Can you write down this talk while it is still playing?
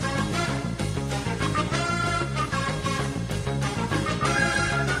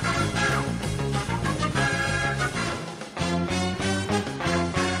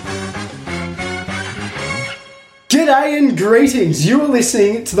G'day and greetings. You are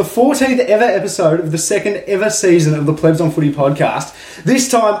listening to the 14th ever episode of the second ever season of the Plebs on Footy podcast. This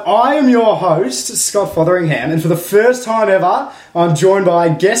time, I am your host, Scott Fotheringham, and for the first time ever, I'm joined by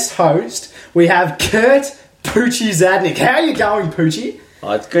a guest host. We have Kurt Poochie Zadnik. How are you going, Poochie?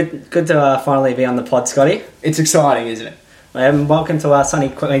 Oh, it's good to finally be on the pod, Scotty. It's exciting, isn't it? Welcome to our sunny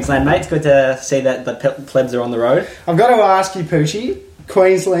Queensland, mate. It's good to see that the Plebs are on the road. I've got to ask you, Poochie,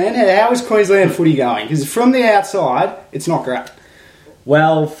 Queensland, how is Queensland footy going? Because from the outside, it's not great.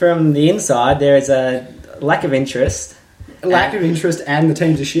 Well, from the inside, there is a lack of interest. A lack of interest and the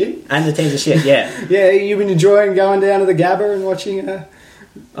teams are shit? And the teams are shit, yeah. Yeah, you've been enjoying going down to the Gabba and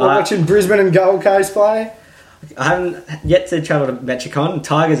watching Brisbane and Gold Coast play? I haven't yet to travel to Metricon.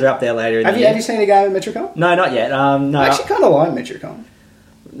 Tigers are up there later in the year. Have you seen a game at Metricon? No, not yet. No. I actually kind of like Metricon.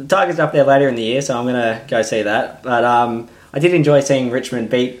 The Tigers are up there later in the year, so I'm going to go see that. But I did enjoy seeing Richmond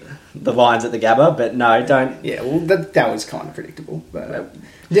beat the Lions at the Gabba, but no, don't... Yeah, well, that was kind of predictable. But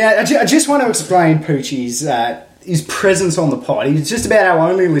yeah, I just want to explain Poochie's his presence on the pod. He's just about our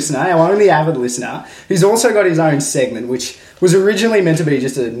only listener, our only avid listener. He's also got his own segment, which was originally meant to be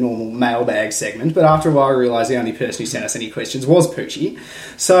just a normal mailbag segment, but after a while I realised the only person who sent us any questions was Poochie.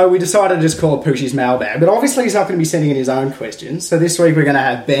 So we decided to just call it Poochie's mailbag. But obviously he's not going to be sending in his own questions. So this week we're going to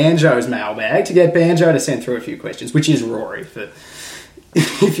have Banjo's mailbag to get Banjo to send through a few questions, which is Rory,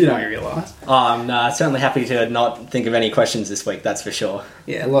 if you don't realise. I'm certainly happy to not think of any questions this week, that's for sure.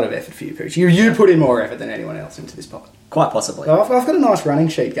 Yeah, a lot of effort for you, Poochie. You put in more effort than anyone else into this pod. Quite possibly. I've got a nice running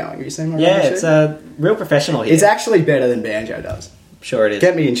sheet going. Have you seen my running sheet? Yeah, it's real professional here. It's actually better than Banjo does. Sure it is.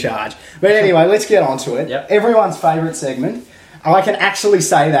 Get me in charge. But anyway, let's get on to it. Yep. Everyone's favourite segment. I can actually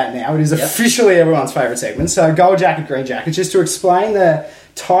say that now. It is officially everyone's favourite segment. So, Gold Jacket, Green Jacket. Just to explain, the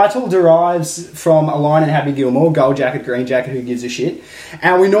title derives from a line in Happy Gilmore, Gold Jacket, Green Jacket, who gives a shit?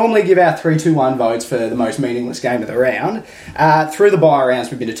 And we normally give our 3-2-1 votes for the most meaningless game of the round. Through the bye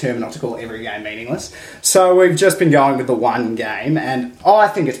rounds, we've been determined not to call every game meaningless. So we've just been going with the one game, and I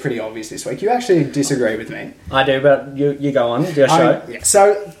think it's pretty obvious this week. You actually disagree with me. I do, but you go on, do your show.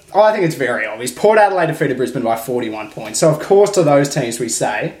 So I think it's very obvious. Port Adelaide defeated Brisbane by 41 points. So, of course, to those teams we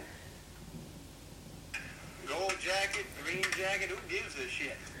say... Gold jacket, green jacket, who gives a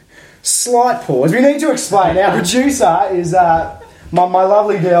shit? Slight pause. We need to explain. Our producer is my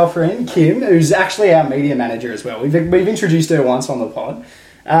lovely girlfriend, Kim, who's actually our media manager as well. We've introduced her once on the pod.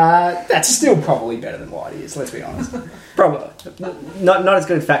 That's still probably better than Whitey is, let's be honest. Probably. Not as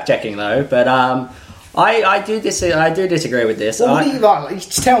good at fact-checking, though, but... I do disagree with this. Well, what do you like?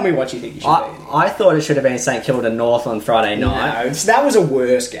 Just tell me what you think it should be. I thought it should have been St Kilda North on Friday night. No, that was a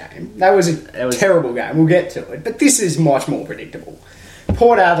worse game. That was a terrible game. We'll get to it. But this is much more predictable.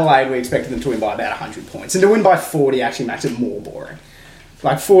 Port Adelaide, we expected them to win by about 100 points. And to win by 40 actually makes it more boring.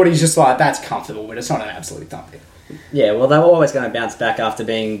 Like, 40 is just like, that's comfortable, but it's not an absolute thumping. Yeah, well, they were always going to bounce back after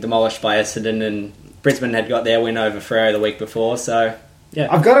being demolished by Essendon, and Brisbane had got their win over Freo the week before, so... Yeah.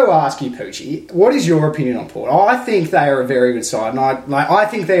 I've got to ask you, Poochie, what is your opinion on Port? I think they are a very good side, and I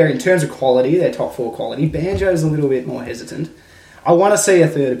think they are, in terms of quality, they're top 4 quality. Banjo's a little bit more hesitant. I want to see a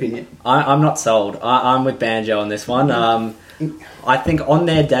third opinion. I'm not sold. I'm with Banjo on this one. I think on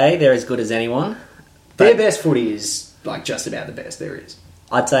their day, they're as good as anyone. Their best footy is like just about the best there is.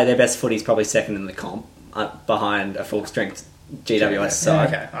 I'd say their best footy is probably second in the comp, behind a full-strength GWS side.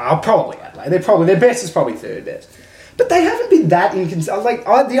 Okay, probably Adelaide. Their best is probably third best. But they haven't been that inconsistent.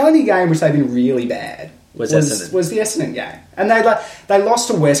 The only game which they've been really bad was the Essendon game. And they lost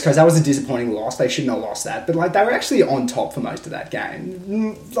to West Coast. That was a disappointing loss. They shouldn't have lost that. But they were actually on top for most of that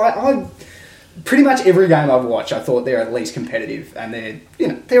game. Pretty much every game I've watched, I thought they're at least competitive. And I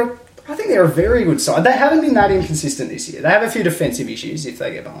think they're a very good side. They haven't been that inconsistent this year. They have a few defensive issues if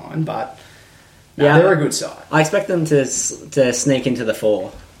they get behind, but they're a good side. I expect them to sneak into the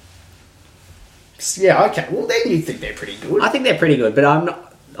 4. Yeah, okay. Well, then you think they're pretty good. I think they're pretty good, but I'm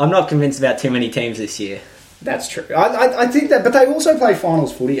not convinced about too many teams this year. That's true. I think that, but they also play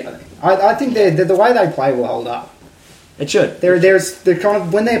finals footy. I think the way they play will hold up. It should. They're kind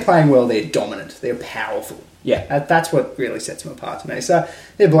of, when they're playing well, they're dominant. They're powerful. Yeah, that's what really sets them apart to me. So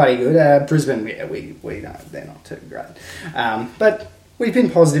they're bloody good. Brisbane, we know they're not too great, but we've been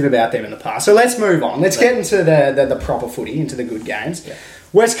positive about them in the past. So let's move on. Let's get into the proper footy, into the good games. Yeah.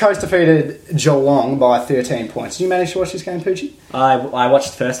 West Coast defeated Geelong by 13 points. Did you manage to watch this game, Poochie? I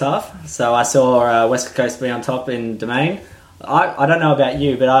watched the first half, so I saw West Coast be on top in Domain. I don't know about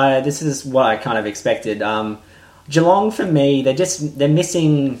you, but this is what I kind of expected. Geelong, for me, they're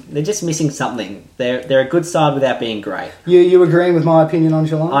missing something. They're a good side without being great. You agreeing with my opinion on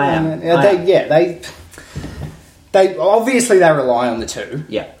Geelong? I am. They rely on the two.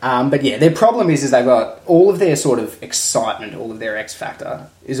 Yeah. But yeah, their problem is they've got all of their sort of excitement, all of their X factor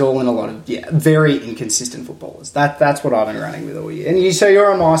is all in a lot of very inconsistent footballers. That's what I've been running with all year. And so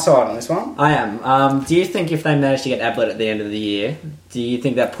you're on my side on this one. I am. Do you think if they manage to get Ablett at the end of the year, do you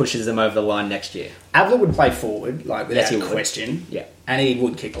think that pushes them over the line next year? Ablett would play forward, like without Yes, he would. question. Yeah. And he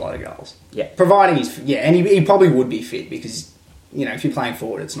would kick a lot of goals. Yeah. Providing and he probably would be fit because if you're playing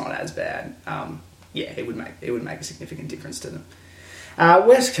forward, it's not as bad. It would make a significant difference to them.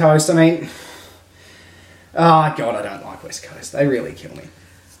 West Coast, I mean, I don't like West Coast. They really kill me.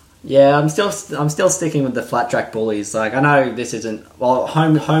 Yeah, I'm still sticking with the flat track bullies. Like, I know this isn't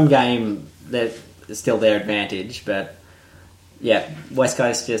home game. They're still their advantage, but yeah, West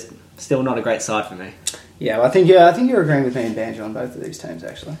Coast just still not a great side for me. Yeah, well, I think you're agreeing with me and Banjo on both of these teams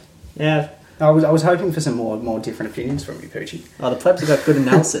actually. Yeah. I was hoping for some more different opinions from you, Poochie. Oh, the plebs have got good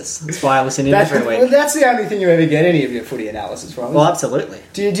analysis. That's why I listen in every week. Well, that's the only thing you ever get any of your footy analysis from. Well, absolutely.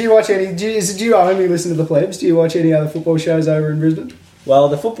 Do you watch any? Do you only listen to the plebs? Do you watch any other football shows over in Brisbane? Well,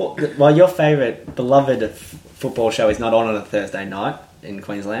 your favourite beloved football show is not on a Thursday night in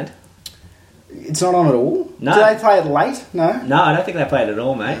Queensland. It's not on at all? No. Do they play it late? No? No, I don't think they play it at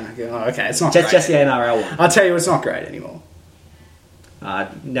all, mate. Oh, okay, it's not Just the great. NRL one. I'll tell you, it's not great anymore.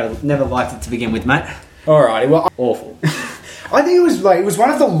 Never liked it to begin with, mate. Alrighty, well, Awful. I think it was one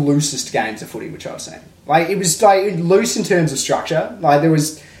of the loosest games of footy which I've seen. Like, it was loose in terms of structure. Like,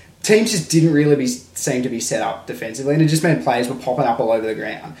 teams just didn't really seem to be set up defensively, and it just meant players were popping up all over the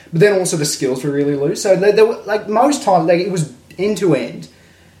ground. But then also the skills were really loose. So they were, like, most times it was end to end,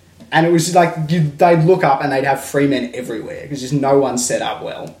 and it was like they'd look up and they'd have free men everywhere because just no one set up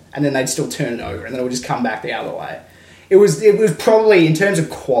well, and then they'd still turn it over, and then it would just come back the other way. It was probably, in terms of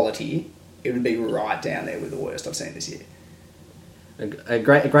quality, it would be right down there with the worst I've seen this year. A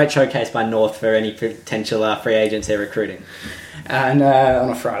great showcase by North for any potential free agents they're recruiting. And on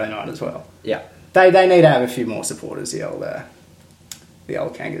a Friday night as well. Yeah. They need to have a few more supporters, the old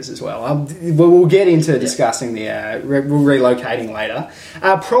Kangas as well. We'll get into discussing the relocating later.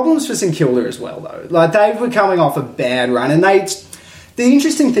 Problems for St Kilda as well, though. Like, they were coming off a bad run, and the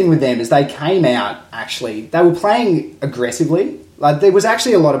interesting thing with them is they came out, actually, they were playing aggressively. Like, there was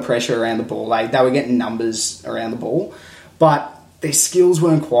actually a lot of pressure around the ball. Like, they were getting numbers around the ball, but their skills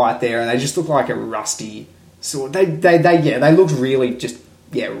weren't quite there, and they just looked like a rusty sort. They looked really just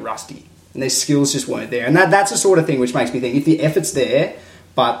rusty, and their skills just weren't there. And that's the sort of thing which makes me think if the effort's there,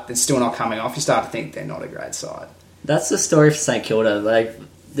 but it's still not coming off, you start to think they're not a great side. That's the story for St Kilda.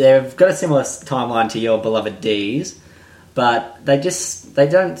 They've got a similar timeline to your beloved D's, but they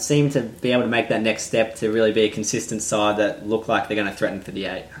don't seem to be able to make that next step to really be a consistent side that look like they're going to threaten for the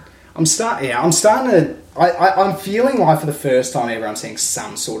 8. I'm feeling like for the first time ever I'm seeing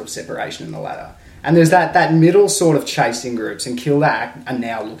some sort of separation in the ladder. And there's that middle sort of chasing groups, and Kilda are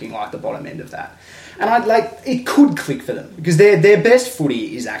now looking like the bottom end of that. And it could click for them because their best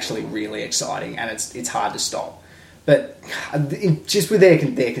footy is actually really exciting, and it's hard to stop. But just with their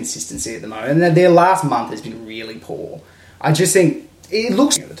consistency at the moment, and their last month has been really poor. I just think it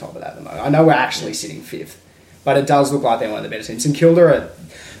looks at the top of that at the moment. I know we're actually sitting 5th, but it does look like they're one of the better teams. And Kilda are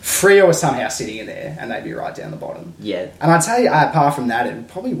Freo are somehow sitting in there, and they'd be right down the bottom. Yeah. And I'd tell you, apart from that, it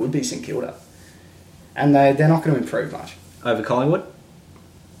probably would be St Kilda. And they're not going to improve much. Over Collingwood?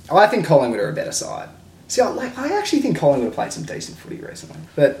 I think Collingwood are a better side. See, I actually think Collingwood have played some decent footy recently.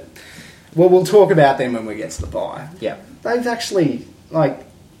 But we'll talk about them when we get to the bye. Yeah. They've actually,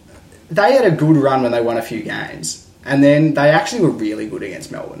 they had a good run when they won a few games. And then they actually were really good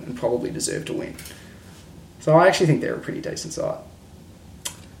against Melbourne and probably deserved to win. So I actually think they're a pretty decent side.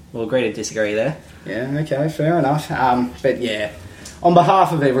 We'll agree to disagree there. Yeah, okay, fair enough. But yeah, on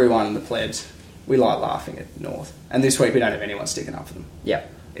behalf of everyone in the plebs, we like laughing at North. And this week we don't have anyone sticking up for them. Yeah.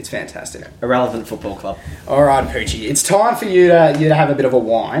 It's fantastic. Irrelevant football club. All right, Poochie. It's time for you to have a bit of a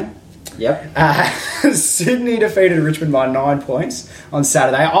whine. Yep. Sydney defeated Richmond by 9 points on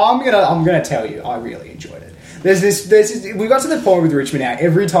Saturday. I'm gonna tell you, I really enjoyed it. There's this. We got to the point with Richmond now.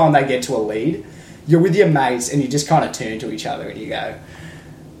 Every time they get to a lead, you're with your mates and you just kind of turn to each other and you go,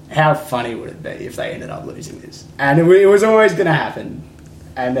 "How funny would it be if they ended up losing this?" And it was always going to happen.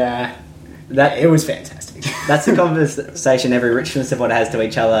 And it was fantastic. That's the conversation every Richmond supporter has to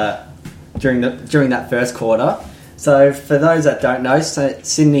each other during that first quarter. So for those that don't know,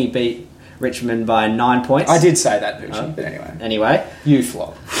 Sydney beat Richmond by 9 points. I did say that, Poochie, but anyway. Anyway, you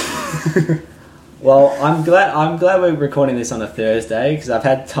flop. Well, I'm glad we're recording this on a Thursday because I've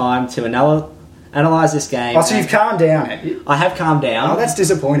had time to analyse this game. Oh, so you've calmed down, have you? I have calmed down. Oh, that's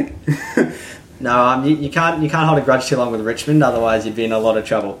disappointing. No, you can't hold a grudge too long with Richmond, otherwise you'd be in a lot of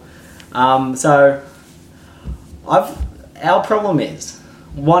trouble. So One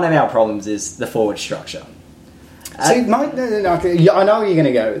of our problems is the forward structure. See, I know you're going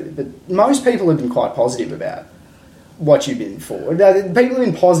to go, but most people have been quite positive about what you've been forward. People have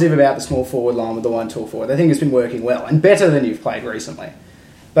been positive about the small forward line with the 1-2 forward. They think it's been working well and better than you've played recently.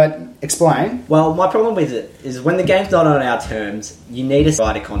 But explain. Well, my problem with it is when the game's not on our terms, you need a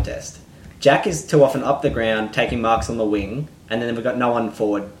rider contest. Jack is too often up the ground, taking marks on the wing, and then we've got no one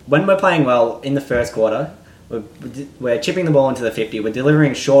forward. When we're playing well in the first quarter, we're chipping the ball into the 50, we're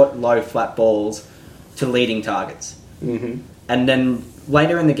delivering short, low, flat balls to leading targets. Mm-hmm. And then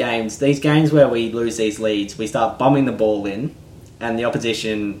later in the games, these games where we lose these leads, we start bumming the ball in, and the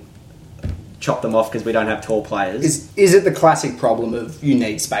opposition chop them off because we don't have tall players. Is it the classic problem of you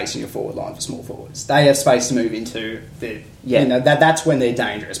need space in your forward line for small forwards? They have space to move into. That's when they're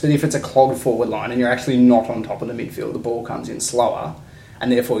dangerous. But if it's a clogged forward line and you're actually not on top of the midfield, the ball comes in slower,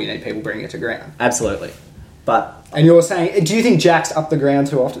 and therefore you need people bringing it to ground. Absolutely. And you're saying, do you think Jack's up the ground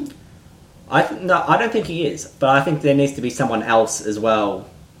too often? No, I don't think he is. But I think there needs to be someone else as well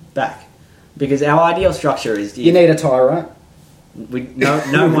back. Because our ideal structure is... You need a Tyrone.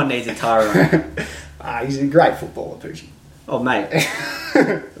 No one needs a Tyrone. He's a great footballer, Poochie. Oh, mate.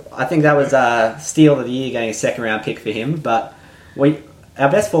 I think that was steal of the year, getting a second round pick for him. But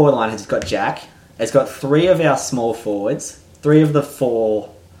our best forward line has got Jack. It's got three of our small forwards. Three of the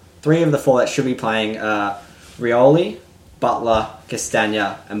four that should be playing Rioli, Butler,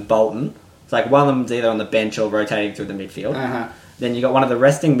 Castagna, and Bolton. It's like one of them's either on the bench or rotating through the midfield. Uh-huh. Then you got one of the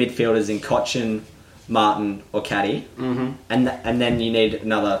resting midfielders in Cochin, Martin, or Caddy. Mm-hmm. And then you need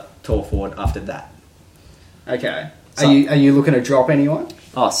another tall forward after that. Okay. Are you looking to drop anyone?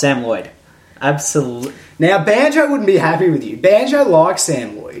 Oh, Sam Lloyd. Absolutely. Now, Banjo wouldn't be happy with you. Banjo likes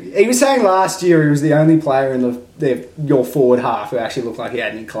Sam Lloyd. He was saying last year he was the only player in your forward half who actually looked like he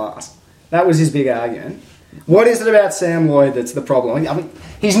had any class. That was his big argument. What is it about Sam Lloyd that's the problem? I mean,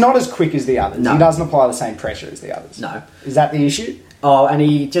 he's not as quick as the others. No. He doesn't apply the same pressure as the others. No. Is that the issue? Oh, and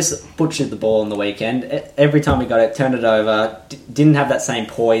he just butchered the ball on the weekend. Every time we got it, turned it over, didn't have that same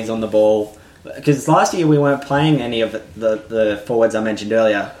poise on the ball. Because last year we weren't playing any of the forwards I mentioned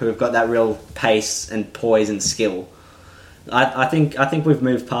earlier who have got that real pace and poise and skill. I think we've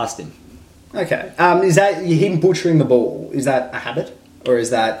moved past him. Okay. Is that him butchering the ball? Is that a habit? Or is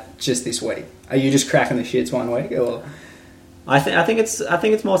that just this week? Are you just cracking the shits one week? Or I think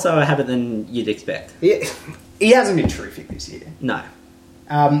it's more so a habit than you'd expect. He hasn't been terrific this year. No.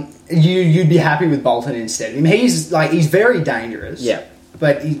 You'd be happy with Bolton instead of him. He's very dangerous. Yeah.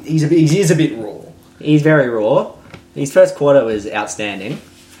 But he is a bit raw. He's very raw. His first quarter was outstanding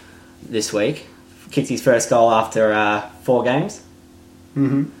this week. Kicked his first goal after 4 games.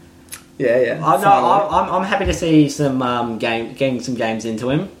 Mm-hmm. Yeah. I'm happy to see some getting some games into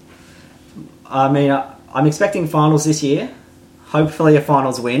him. I mean, I'm expecting finals this year. Hopefully a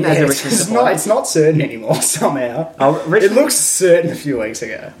finals win. It's not certain anymore somehow. It looks certain a few weeks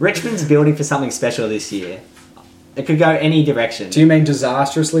ago. Richmond's building for something special this year. It could go any direction. Do you mean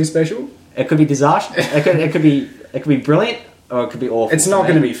disastrously special? It could be disaster. It could be brilliant, or it could be awful. It's not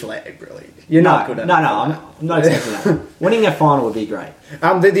going to be flag brilliant. You're not good at it. No, I'm not expecting that. Winning a final would be great.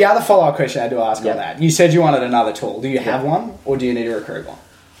 The other follow-up question I had to ask on that. You said you wanted another tall. Do you have one, or do you need to recruit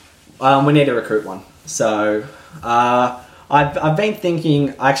one? We need to recruit one. So I've been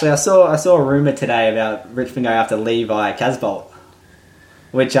thinking. Actually, I saw a rumor today about Richmond going after Levi Casbolt,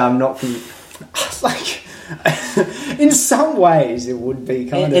 which I'm not. Like, in some ways, it would be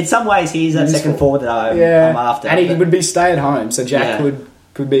kind of. In some ways, he's that second forward that I'm after, and he would be stay at home, so Jack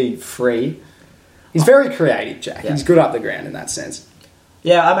could be free. He's very creative, Jack. Yeah. He's good up the ground in that sense.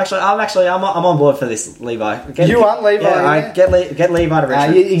 Yeah, I'm on board for this Levi. You want Levi? Yeah, get Levi to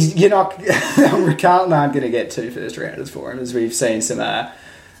Richmond. You're not. Carlton aren't going to get 2 first rounders for him, as we've seen some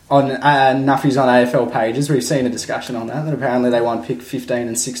on Nuffy's on AFL pages. We've seen a discussion on that apparently they want pick 15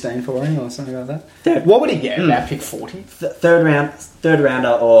 and 16 for him or something like that. What would he get? About pick 40? Third rounder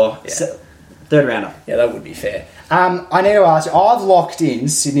or third rounder. Yeah, that would be fair. I need to ask you, I've locked in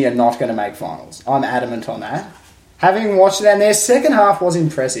Sydney are not going to make finals. I'm adamant on that. Having watched it, and their second half was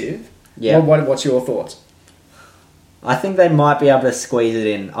impressive. Yeah. What's your thoughts? I think they might be able to squeeze it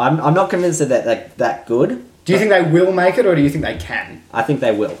in. I'm not convinced that they're that good. Do you think they will make it, or do you think they can? I think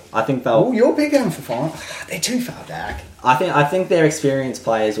they will. I think they'll... Oh, you're picking them for finals. They're too far back. I think their experienced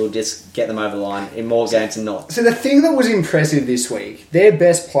players will just get them over the line in more games than not. So the thing that was impressive this week, their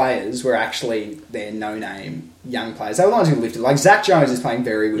best players were actually their no-name young players. They were the ones who lifted. Like, Zach Jones is playing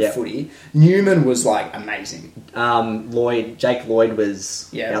very good footy. Newman was, like, amazing. Jake Lloyd was...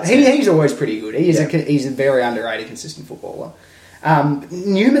 Yeah, he's always pretty good. He's a very underrated, consistent footballer.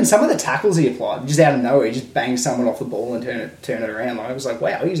 Newman, some of the tackles he applied, just out of nowhere, he just banged someone off the ball and turn it around. Like, I was like,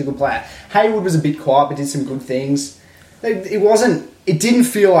 wow, he's a good player. Hayward was a bit quiet, but did some good things. It didn't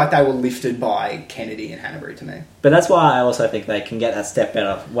feel like they were lifted by Kennedy and Hanbury to me. But that's why I also think they can get that step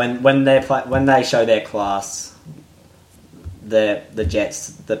better when they show their class. The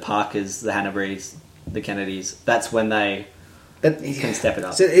Jets, the Parkers, the Hanburys, the Kennedys. That's when they can step it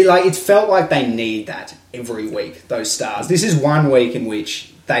up. So it felt like they need that every week. Those stars. This is 1 week in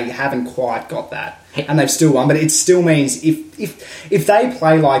which they haven't quite got that, and they've still won. But it still means if they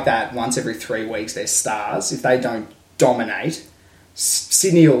play like that once every 3 weeks, they're stars. If they don't dominate,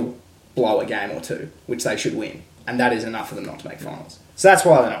 Sydney will blow a game or two, which they should win, and that is enough for them not to make finals. So that's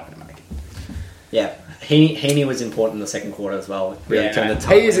why they're not going to make it. Yeah, Heaney was important in the second quarter as well. Really turned the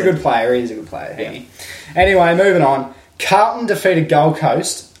tide. He is a good player. Heaney. Anyway, moving on. Carlton defeated Gold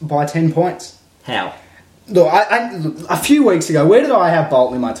Coast by 10 points. How? Look, a few weeks ago, where did I have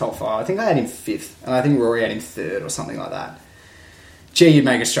Bolton in my top 5? I think I had him 5th, and I think Rory had him 3rd or something like that. Gee, you'd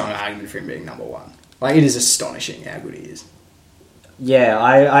make a strong argument for him being number 1. Like, it is astonishing how good he is. Yeah,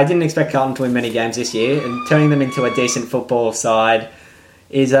 I didn't expect Carlton to win many games this year, and turning them into a decent football side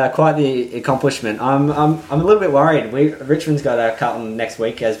is quite the accomplishment. I'm a little bit worried. Richmond's got Carlton next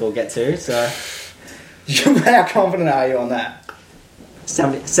week, as we'll get to. So, how confident are you on that?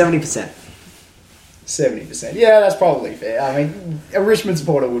 70%. 70%. Yeah, that's probably fair. I mean, a Richmond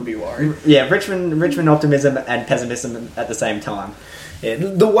supporter would be worried. Yeah, Richmond optimism and pessimism at the same time. Yeah,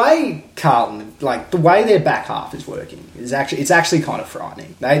 the way Carlton, the way their back half is working it's actually kind of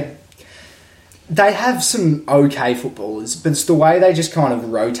frightening. They have some okay footballers, but it's the way they just kind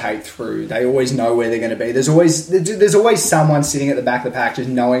of rotate through. They always know where they're going to be. There's always someone sitting at the back of the pack just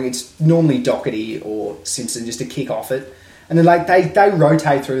knowing it's normally Doherty or Simpson just to kick off it. And then they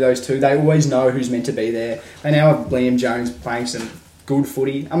rotate through those two. They always know who's meant to be there. They now have Liam Jones playing some good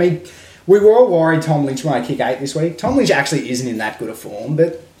footy. I mean, we were all worried Tom Lynch might kick 8 this week. Tom Lynch actually isn't in that good a form,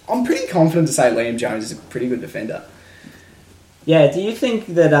 but I'm pretty confident to say Liam Jones is a pretty good defender. Yeah, do you think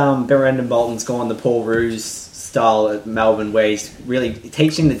that Brendan Bolton's gone the Paul Roos style at Melbourne, where he's really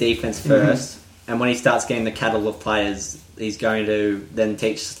teaching the defence first, and when he starts getting the cattle of players, he's going to then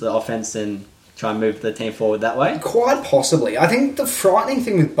teach the offence and try and move the team forward that way? Quite possibly. I think the frightening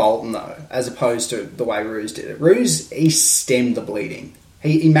thing with Bolton, though, as opposed to the way Roos did it, Roos, he stemmed the bleeding.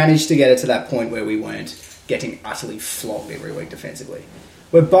 He managed to get it to that point where we weren't getting utterly flogged every week defensively.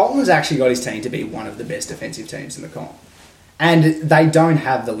 Where Bolton has actually got his team to be one of the best defensive teams in the comp. And they don't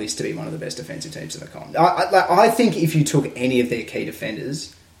have the list to be one of the best defensive teams in the comp. I think if you took any of their key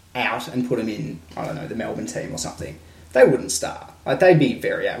defenders out and put them in, I don't know, the Melbourne team or something, they wouldn't start. They'd be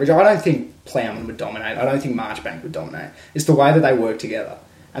very average. I don't think Plowman would dominate. I don't think Marchbank would dominate. It's the way that they work together.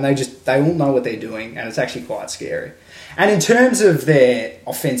 And they all know what they're doing, and it's actually quite scary. And in terms of their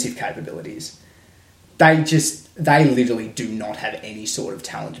offensive capabilities, they literally do not have any sort of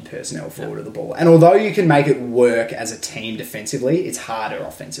talented personnel forward of the ball. And although you can make it work as a team defensively, it's harder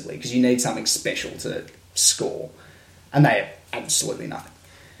offensively because you need something special to score. And they have absolutely nothing.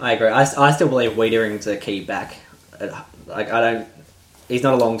 I agree. I still believe Wiedering's a key back. He's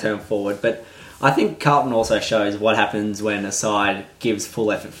not a long-term forward, but I think Carlton also shows what happens when a side gives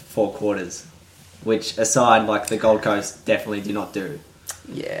full effort for 4 quarters, which a side like the Gold Coast definitely do not do.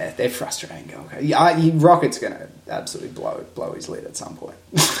 Yeah, they're frustrating, Gold Coast. Rocket's going to absolutely blow his lid at some point.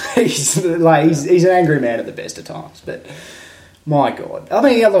 he's an angry man at the best of times, but my God. I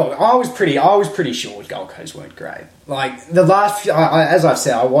mean, look, I was pretty sure Gold Coast weren't great. Like the last, as I've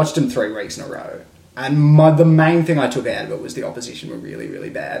said, I watched them 3 weeks in a row, and the main thing I took out of it was the opposition were really, really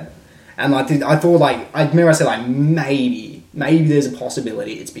bad. And I thought, I remember I said, maybe there's a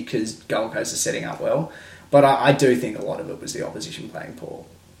possibility it's because Gold Coast is setting up well. But I do think a lot of it was the opposition playing poor.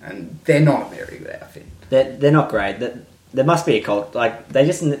 And they're not a very good outfit. They're not great. There must be a cult.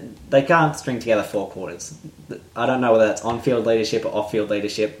 They can't string together 4 quarters. I don't know whether that's on-field leadership or off-field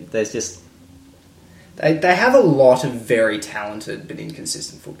leadership. There's just... They have a lot of very talented but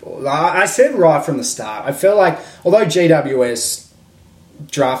inconsistent football. I said right from the start, I felt like, although GWS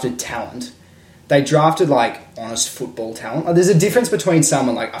drafted talent, they drafted honest football talent. There's a difference between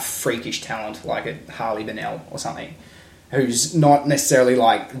someone like a freakish talent like a Harley Bennell or something, who's not necessarily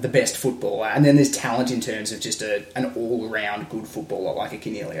the best footballer, and then there's talent in terms of just an all-round good footballer like a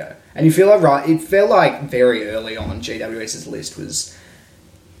Canelio. And you feel it felt like very early on GWS's list was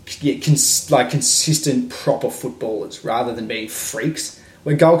consistent proper footballers rather than being freaks.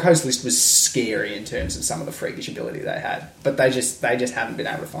 Where Gold Coast list was scary in terms of some of the freakish ability they had, but they just haven't been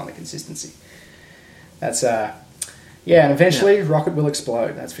able to find the consistency. That's and eventually Rocket will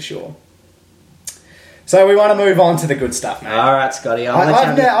explode. That's for sure. So we want to move on to the good stuff, mate. All right, Scotty.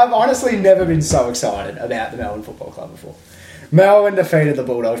 I've honestly never been so excited about the Melbourne Football Club before. Melbourne defeated the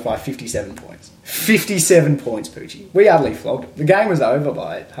Bulldogs by 57 points. 57 points, Poochie. We utterly flogged. The game was over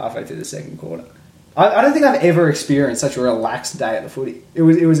by halfway through the second quarter. I don't think I've ever experienced such a relaxed day at the footy. It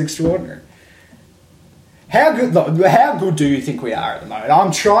was extraordinary. How good do you think we are at the moment?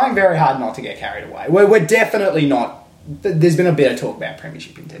 I'm trying very hard not to get carried away. We're definitely not. There's been a bit of talk about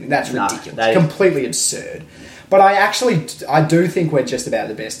premiership contending. That's ridiculous. Completely absurd. But I do think we're just about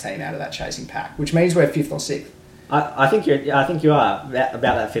the best team out of that chasing pack, which means we're 5th or 6th. I think you are about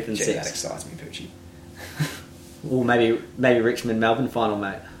that 5th and 6th. That excites me, Poochie. Or maybe Richmond Melbourne final,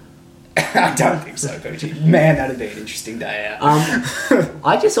 mate. I don't think so, Poochie. Man, that'd be an interesting day out.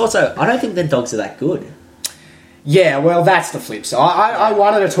 I don't think the Dogs are that good. Yeah, well, that's the flip side. I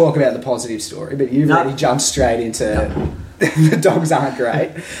wanted to talk about the positive story, but you've already jumped straight into the Dogs aren't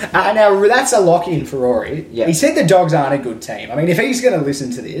great. Now, that's a lock-in for Rory. Yeah. He said the Dogs aren't a good team. I mean, if he's going to listen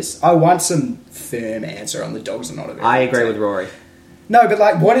to this, I want some firm answer on the Dogs are not a very I good agree team. with Rory. No, but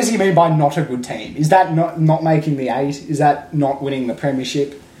like, what does he mean by not a good team? Is that not making the 8? Is that not winning the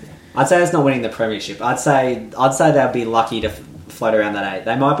premiership? I'd say it's not winning the premiership. I'd say they'd be lucky to float around that 8.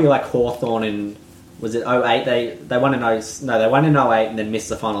 They might be like Hawthorn in... Was it 08? They won in 08 and then missed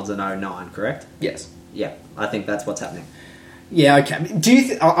the finals in 09, correct? Yes. Yeah, I think that's what's happening. Yeah, okay. Do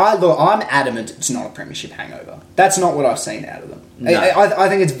you? I'm adamant it's not a premiership hangover. That's not what I've seen out of them. No. I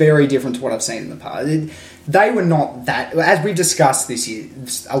think it's very different to what I've seen in the past. They were not that, as we discussed this year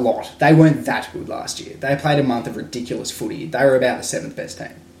a lot, they weren't that good last year. They played a month of ridiculous footy. They were about the 7th best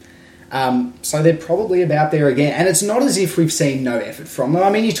team. So they're probably about there again. And it's not as if we've seen no effort from them. I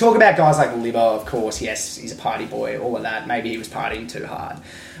mean, you talk about guys like Libbo, of course. Yes, he's a party boy, all of that. Maybe he was partying too hard.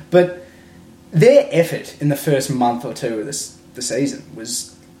 But their effort in the first month or two of the season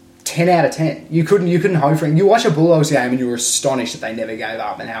was 10 out of 10. You couldn't hope for it. You watch a Bulldogs game and you were astonished that they never gave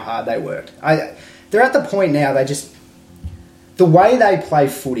up and how hard they worked. They're at the point now, the way they play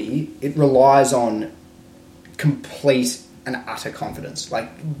footy, it relies on complete and utter confidence. Like,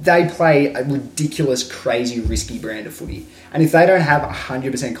 they play a ridiculous, crazy, risky brand of footy. And if they don't have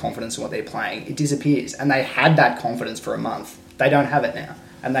 100% confidence in what they're playing, it disappears. And they had that confidence for a month. They don't have it now.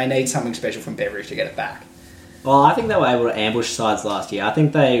 And they need something special from Beveridge to get it back. Well, I think they were able to ambush sides last year. I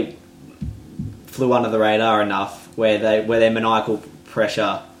think they flew under the radar enough where their maniacal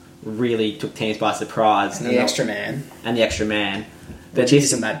pressure really took teams by surprise. And the extra man. Which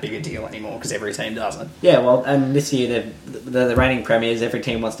isn't that big a deal anymore because every team doesn't. Yeah, well, and this year they're the reigning premiers. Every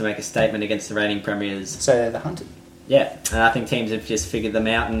team wants to make a statement against the reigning premiers. So they're the hunted. Yeah, and I think teams have just figured them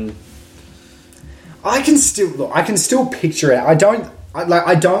out. And I can still picture it. I don't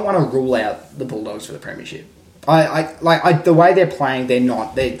want to rule out the Bulldogs for the premiership. The way they're playing,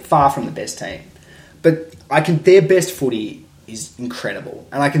 they're far from the best team. But their best footy is incredible.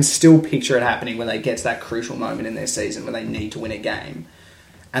 And I can still picture it happening when they get to that crucial moment in their season when they need to win a game.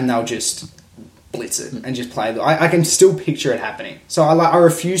 And they'll just blitz it and just play. I can still picture it happening. So I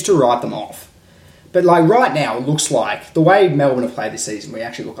refuse to write them off. But like right now, it looks like, the way Melbourne have played this season, we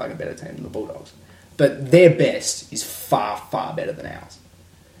actually look like a better team than the Bulldogs. But their best is far, far better than ours.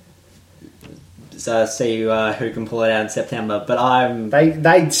 So see who can pull it out in September. But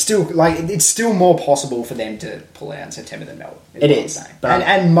they still it's still more possible for them to pull it out in September than Melbourne. It is, but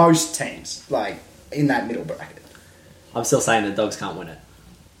and most teams in that middle bracket. I'm still saying the Dogs can't win it.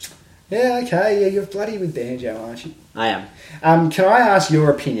 Yeah, okay, yeah, you're bloody with Banjo, aren't you? I am. Can I ask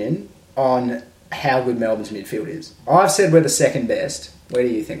your opinion on how good Melbourne's midfield is? I've said we're the second best. Where do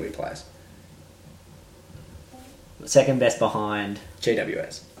you think we place? Second best behind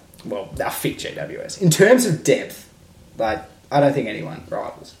GWS. Well, they're fit GWS. In terms of depth, I don't think anyone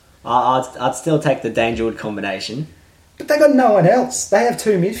rivals. I'd still take the Dangerwood combination. But they got no one else. They have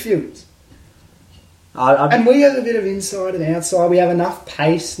two midfielders. And we have a bit of inside and outside. We have enough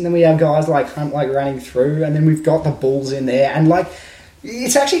pace, and then we have guys like Hunt running through, and then we've got the Bulls in there. And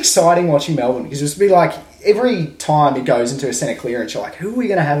it's actually exciting watching Melbourne because it's be like every time it goes into a centre clearance, you're like, who are we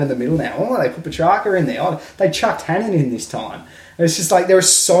going to have in the middle now? Oh, they put Petrarca in there. Oh, they chucked Hannon in this time. And it's just like there are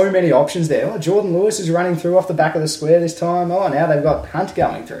so many options there. Oh, Jordan Lewis is running through off the back of the square this time. Oh, now they've got Hunt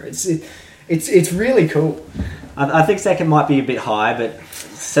going through. It's really cool. I think second might be a bit high, but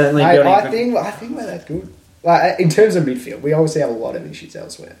certainly I think we're that good. In terms of midfield, we obviously have a lot of issues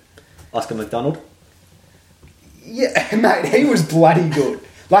elsewhere. Oscar McDonald. Yeah, mate, he was bloody good.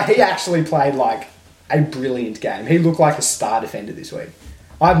 He actually played a brilliant game. He looked like a star defender this week.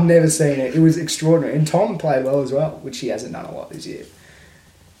 I've never seen it. It was extraordinary. And Tom played well as well, which he hasn't done a lot this year.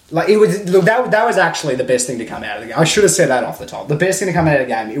 That was actually the best thing to come out of the game. I should have said that off the top. The best thing to come out of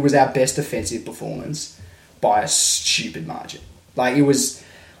the game, it was our best defensive performance by a stupid margin. Like, it was...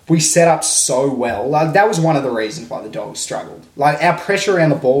 We set up so well. Like, that was one of the reasons why the Dogs struggled. Like, our pressure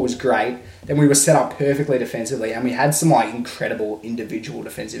around the ball was great. Then we were set up perfectly defensively, and we had some, like, incredible individual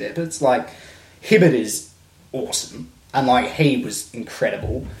defensive efforts. Like, Hibbert is awesome, and, like, he was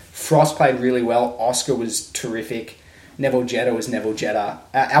incredible. Frost played really well. Oscar was terrific. Neville Jetta was Neville Jetta.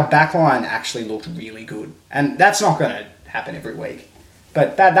 Our backline actually looked really good, and that's not going to happen every week.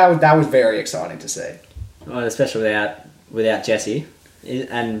 But that was very exciting to see. Well, especially without Jesse.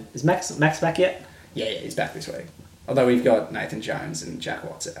 And is Max back yet? Yeah, he's back this week. Although we've got Nathan Jones and Jack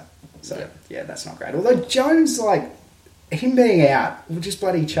Watts out. So, yeah, that's not great. Although Jones, like, him being out, we'll just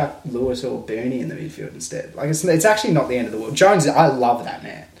bloody chuck Lewis or Bernie in the midfield instead. Like, it's actually not the end of the world. Jones, I love that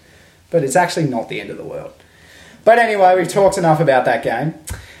man. But it's actually not the end of the world. But anyway, we've talked enough about that game.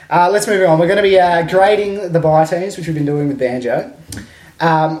 Let's move on. We're going to be grading the bye teams, which we've been doing with Banjo.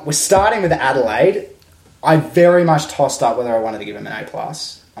 We're starting with Adelaide. I very much tossed up whether I wanted to give him an A+.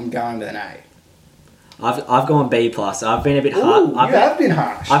 I'm going with an A. I've gone B+. I've been a bit harsh. You have been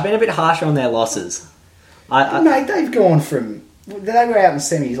harsh. I've been a bit harsher on their losses. Mate, they've gone from... They were out in the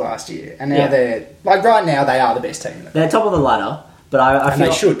semis last year, and now they're... Like, right now, they are the best team. They're top of the ladder, but I feel...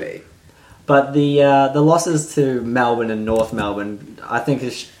 they should be. But the losses to Melbourne and North Melbourne, I think,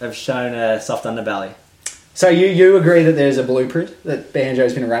 have shown a soft underbelly. So you agree that there's a blueprint that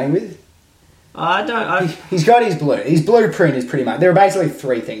Banjo's been running with? I don't... He's got his blueprint is pretty much... There are basically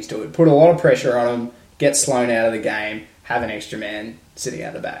three things to it. Put a lot of pressure on him, get Sloan out of the game, have an extra man sitting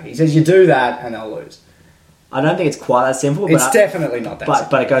out the back. He says you do that and they'll lose. I don't think it's quite that simple. It's definitely not that simple.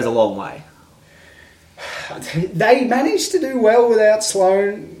 But it goes a long way. They managed to do well without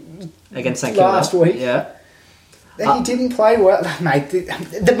Sloan against St Kilda last week. Yeah. He didn't play well. Mate,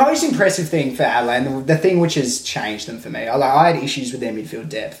 the most impressive thing for Adelaide, the thing which has changed them for me, I had issues with their midfield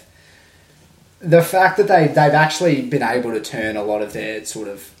depth. The fact that they've actually been able to turn a lot of their sort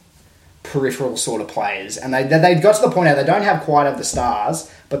of peripheral sort of players, and they got to the point now they don't quite have the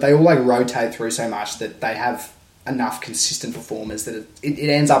stars, but they all like rotate through so much that they have enough consistent performers that it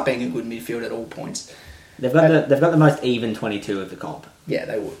ends up being a good midfield at all points. They've got the most even 22 of the comp. Yeah,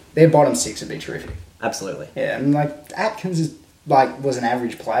 they would. Their bottom six would be terrific. Absolutely. Yeah, and like Atkins was an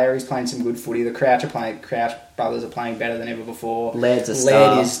average player. He's playing some good footy. The Crouch brothers are playing better than ever before. Laird's a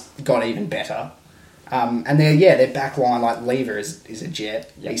star. Laird got even better. And their back line, like Lever is a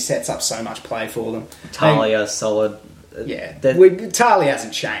jet. Yep. He sets up so much play for them. Talia, solid. Yeah. Talia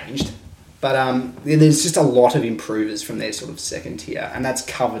hasn't changed. But there's just a lot of improvers from their sort of second tier. And that's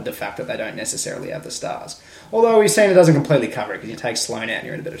covered the fact that they don't necessarily have the stars. Although we've seen it doesn't completely cover it because you take Sloan out and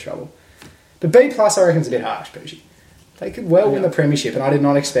you're in a bit of trouble. But B+, I reckon, is a bit harsh, Poochie. They could well win the premiership, and I did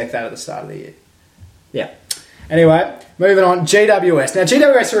not expect that at the start of the year. Yeah. Anyway, moving on. GWS. Now,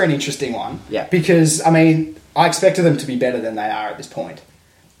 GWS are an interesting one. Yeah. Because, I mean, I expected them to be better than they are at this point.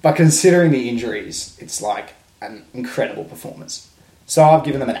 But considering the injuries, it's like an incredible performance. So I've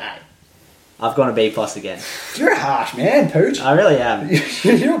given them an A. I've gone a B+ again. You're a harsh man, Pooch. I really am.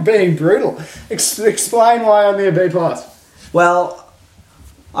 You're being brutal. Explain why I'm the B+. Well,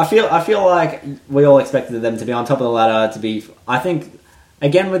 I feel like we all expected them to be on top of the ladder. I think,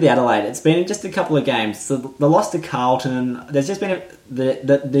 again with the Adelaide, it's been just a couple of games. So the loss to Carlton. There's just been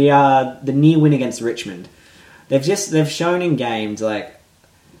the near win against Richmond. They've shown in games like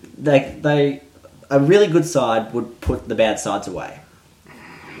they a really good side would put the bad sides away.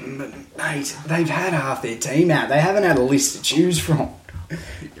 Mate, they've had half their team out. They haven't had a list to choose from.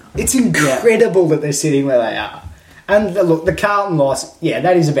 It's incredible that they're sitting where they are. And look, the Carlton loss,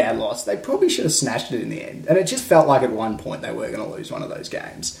 that is a bad loss. They probably should have snatched it in the end. And it just felt like at one point they were going to lose one of those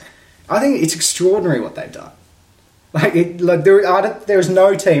games. I think it's extraordinary what they've done. There's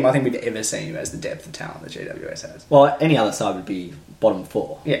no team I think we've ever seen who has the depth of talent that GWS has. Well, any other side would be bottom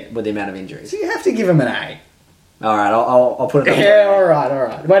 4 with the amount of injuries. So you have to give them an A. All right, I'll put it. Yeah, all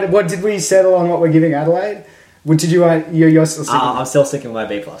right. Wait, what did we settle on? What we're giving Adelaide? What did you? You're still sticking? I'm still sticking with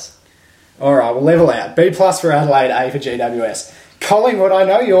my B+. All right, we'll level out. B+ for Adelaide, A for GWS. Collingwood, I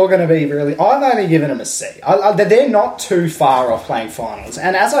know you're going to be really... I've only given them a C. They're not too far off playing finals.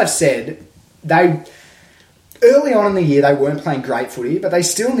 And as I've said, early on in the year, they weren't playing great footy, but they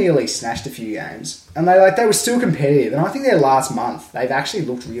still nearly snatched a few games. And they were still competitive. And I think their last month, they've actually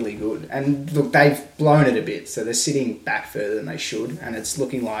looked really good. And look, they've blown it a bit, so they're sitting back further than they should. And it's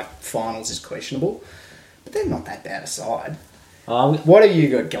looking like finals is questionable. But they're not that bad a side. What have you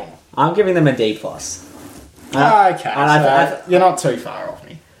got going? I'm giving them a D+. Okay, so you're not too far off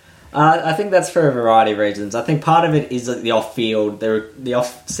me. I think that's for a variety of reasons. I think part of it is that the off-field, the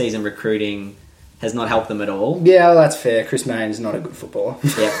off-season recruiting has not helped them at all. Yeah, well, that's fair. Chris Mayne's not a good footballer.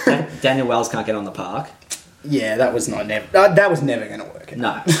 Yeah, Daniel Wells can't get on the park. Yeah, that was never going to work.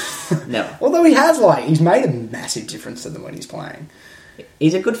 No, never. Although he's made a massive difference to them when he's playing.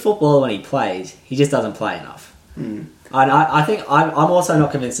 He's a good footballer when he plays. He just doesn't play enough. Mm. And I think I'm also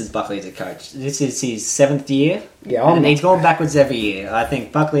not convinced as Buckley as a coach. This is his 7th year. Yeah, and he's gone backwards every year. I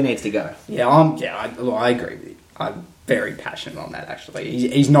think Buckley needs to go. Yeah, I agree with you. I'm very passionate on that, actually.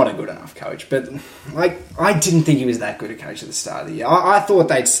 He's not a good enough coach, but I didn't think he was that good a coach at the start of the year. I thought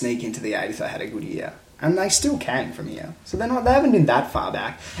they'd sneak into the 8 if they had a good year, and they still can from here. So they haven't been that far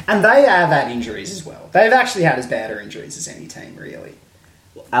back, and they have had injuries as well. They've actually had as bad injuries as any team, really.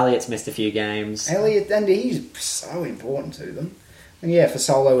 Elliott's missed a few games. Elliott, and he's so important to them. And yeah,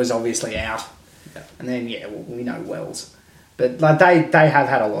 Fasolo was obviously out, and then we know Wells, but they have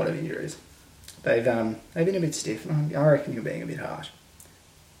had a lot of injuries. They've been a bit stiff. I reckon you're being a bit harsh.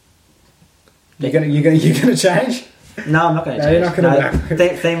 You're gonna change? No, I'm not going to change. You're not going to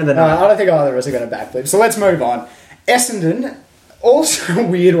backflip. Theme of the night. I don't think either of us are going to backflip. So let's move on. Essendon, also a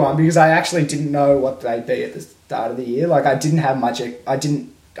weird one because I actually didn't know what they'd be at the start of the year. I didn't have much. They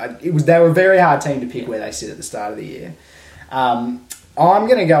were a very hard team to pick where they sit at the start of the year. I'm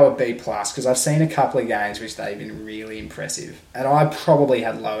going to go a B+ because I've seen a couple of games which they've been really impressive, and I probably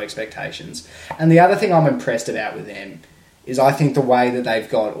had low expectations. And the other thing I'm impressed about with them is I think the way that they've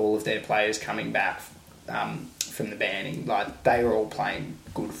got all of their players coming back from the banning, they were all playing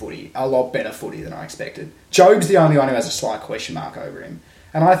good footy, a lot better footy than I expected. Job's the only one who has a slight question mark over him,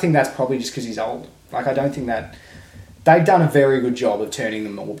 and I think that's probably just because he's old. I don't think that they've done a very good job of turning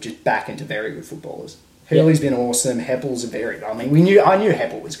them all just back into very good footballers. Hurley's been awesome. Heppel's I knew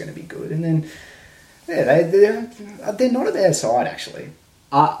Heppel was going to be good, and then they're not a bad side actually.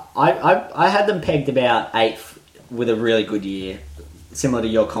 I had them pegged about 8th with a really good year, similar to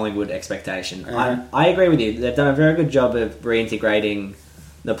your Collingwood expectation. Uh-huh. I agree with you. They've done a very good job of reintegrating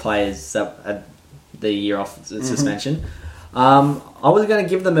the players that had the year off suspension. I was going to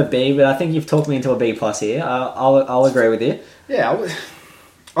give them a B, but I think you've talked me into a B+ here. I'll agree with you. Yeah.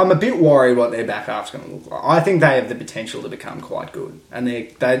 I'm a bit worried what their back half's going to look like. I think they have the potential to become quite good. And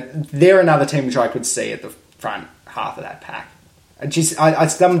they're another team which I could see at the front half of that pack.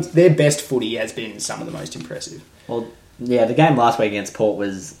 Their best footy has been some of the most impressive. Well, yeah, the game last week against Port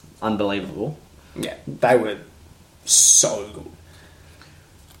was unbelievable. Yeah, they were so good.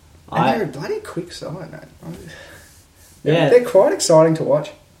 And they're a bloody quick side, man. Yeah, they're quite exciting to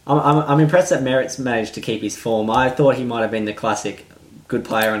watch. I'm impressed that Merritt's managed to keep his form. I thought he might have been the classic good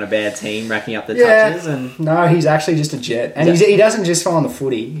player on a bad team, racking up the touches. And no, he's actually just a jet, and he doesn't just find the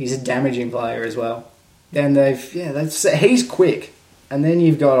footy. He's a damaging player as well. And he's quick, and then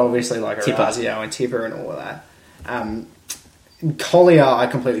you've got obviously Orazio and Tipper and all of that. Collier, I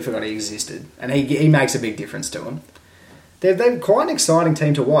completely forgot he existed, and he makes a big difference to him. They're quite an exciting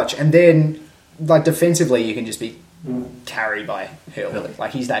team to watch, and then defensively, you can just be carried by Hurley.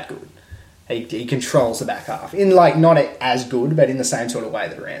 He's that good. He controls the back half in not as good, but in the same sort of way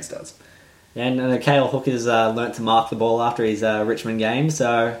that Rance does. And Cale Hook has learnt to mark the ball after his Richmond game,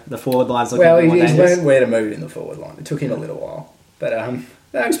 so the forward line's looking more dangerous. He's learned where to move in the forward line. It took him a little while, but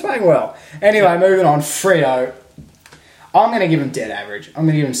he's playing well. Anyway, moving on. Freo, I'm going to give him dead average. I'm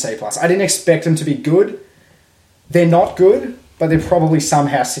going to give him C+. I didn't expect them to be good. They're not good, but they're probably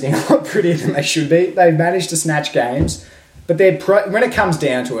somehow sitting a lot prettier than they should be. They've managed to snatch games. But when it comes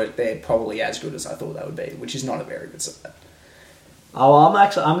down to it, they're probably as good as I thought they would be, which is not a very good side. Oh,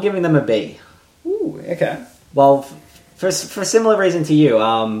 I'm giving them a B. Ooh, okay. Well, for a similar reason to you,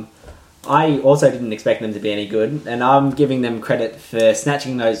 I also didn't expect them to be any good, and I'm giving them credit for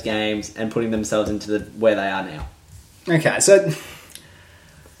snatching those games and putting themselves into where they are now. Okay, so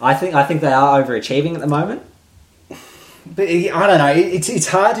I think they are overachieving at the moment. But I don't know. It's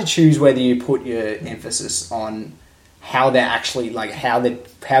hard to choose whether you put your emphasis on how they're actually how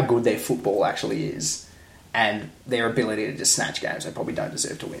good their football actually is, and their ability to just snatch games they probably don't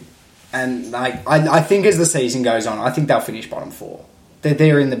deserve to win. And I think as the season goes on, I think they'll finish bottom 4.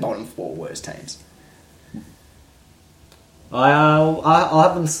 They're in the bottom 4 worst teams. I'll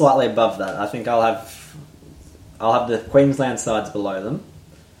have them slightly above that. I think I'll have the Queensland sides below them.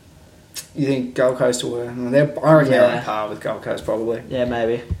 You think Gold Coast will? I reckon they're on par with Gold Coast probably. Yeah,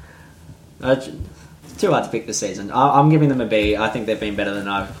 maybe. It's too hard to pick this season. I'm giving them a B. I think they've been better than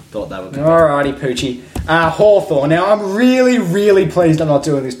I thought they would be. Alrighty, Poochie. Hawthorn. Now, I'm really, really pleased I'm not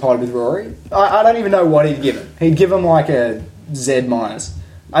doing this pod with Rory. I don't even know what he'd give him. He'd give him a Z-.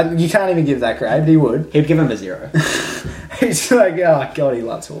 You can't even give that grade, but he would. He'd give him a 0. He's like, oh, God, he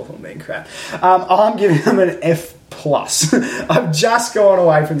loves Hawthorn being crap. I'm giving him an F+. I've just gone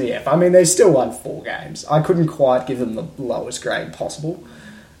away from the F. I mean, they still won 4 games. I couldn't quite give them the lowest grade possible.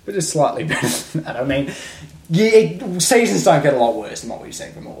 but just slightly better than that. I mean, seasons don't get a lot worse than what we've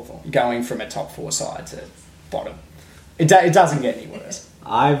seen from Hawthorn. Going from a top 4 side to bottom, it doesn't get any worse.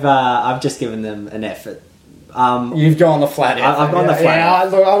 I've just given them an effort. You've gone the flat effort. I've gone the flat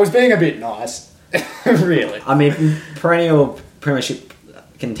effort. Look, I was being a bit nice, really. I mean, perennial premiership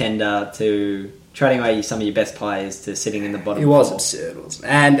contender to trading away some of your best players to sitting in the bottom. It was 4. absurd, wasn't it?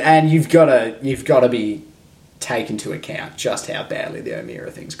 And you've got to be take into account just how badly the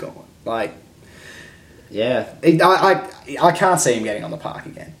O'Meara thing's gone. Like, yeah, I can't see him getting on the park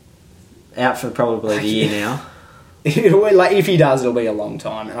again. Out for probably the year now. Like, if he does, it'll be a long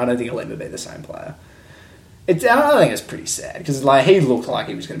time, and I don't think he'll ever be the same player. I think it's pretty sad because like he looked like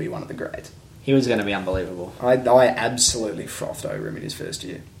he was going to be one of the greats. He was going to be unbelievable. I absolutely frothed over him in his first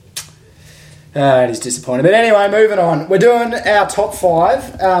year. It is disappointing. But anyway, moving on. We're doing our top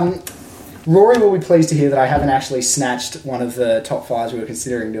 5. Rory will be pleased to hear that I haven't actually snatched one of the top 5s we were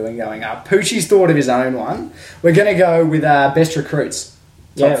considering doing going up. Poochie's thought of his own one. We're going to go with best recruits.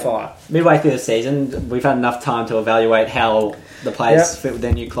 Top 5. Midway through the season, we've had enough time to evaluate how the players fit with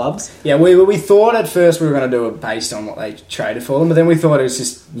their new clubs. Yeah, we thought at first we were going to do it based on what they traded for them, but then we thought it was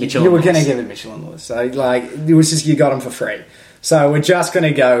just Mitchell you were going to give it Mitchell and Lewis. So like it was just you got them for free. So we're just going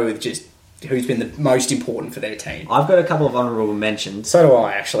to go with just who's been the most important for their team. I've got a couple of honourable mentions. So do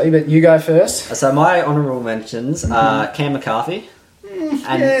I actually, but you go first. So my honourable mentions are Cam McCarthy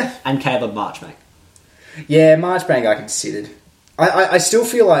and Caleb Marchbank. Yeah, Marchbank I considered. I still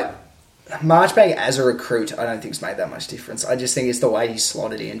feel like Marchbank as a recruit, I don't think's made that much difference. I just think it's the way he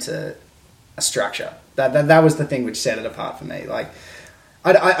slotted into a structure. That was the thing which set it apart for me. Like,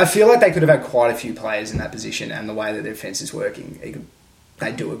 I feel like they could have had quite a few players in that position, and the way that their defence is working,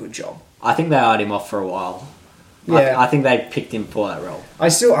 they do a good job. I think they eyed him off for a while. Yeah. I think they picked him for that role. I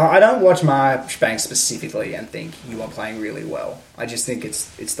don't watch Marchbank specifically and think you are playing really well. I just think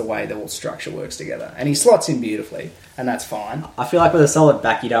it's the way the whole structure works together, and he slots in beautifully, and that's fine. I feel like with a solid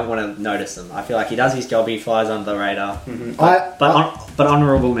back, you don't want to notice him. I feel like he does his job, he flies under the radar. Mm-hmm. But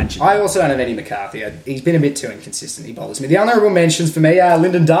honourable mention. I also don't have Eddie McCarthy. He's been a bit too inconsistent. He bothers me. The honourable mentions for me are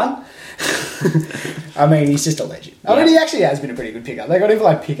Lyndon Dunn. I mean, he's just a legend. I mean, he actually has been a pretty good pickup. They got him for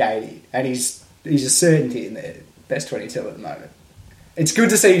like pick 80, and he's a certainty in their best 22 at the moment. It's good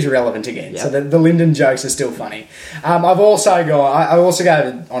to see he's relevant again. Yep. So the Lyndon jokes are still funny. I also got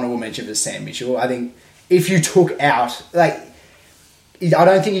an honourable mention for Sam Mitchell. I think if you took out I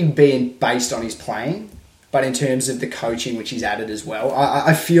don't think he'd be based on his playing, but in terms of the coaching which he's added as well,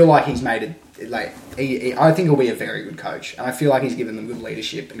 I feel like he's made it. I think he'll be a very good coach, and I feel like he's given them good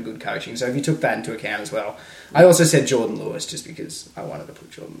leadership and good coaching. So if you took that into account as well, I also said Jordan Lewis just because I wanted to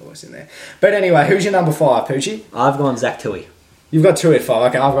put Jordan Lewis in there. But anyway, who's your number 5, Poochie? I've gone Zach Tui. You've got 2 at 5.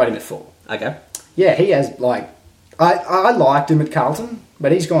 Okay, I've got him at 4. Okay. Yeah, he has I liked him at Carlton,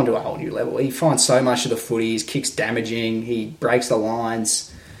 but he's gone to a whole new level. He finds so much of the footy. His kick's damaging. He breaks the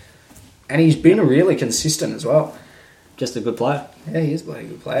lines, and he's been really consistent as well. Just a good player. Yeah, he is a bloody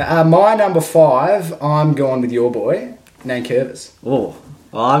good player. My number 5, I'm going with your boy, Nankervis. Oh,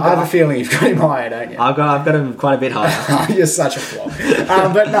 I have a feeling you've got him higher, don't you? I've got him quite a bit higher. You're such a flop.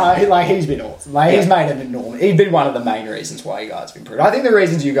 But no, he's been awesome. He's made an enormous. He's been one of the main reasons why you guys have improved. I think the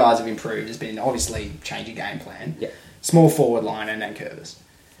reasons you guys have improved has been obviously changing game plan, small forward line, and Nankervis.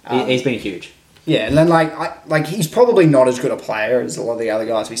 He's been huge. Yeah, and then he's probably not as good a player as a lot of the other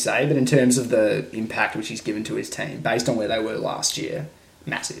guys we say, but in terms of the impact which he's given to his team, based on where they were last year,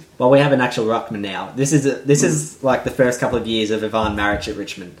 massive. Well, we have an actual ruckman now. This is like the first couple of years of Ivan Maric at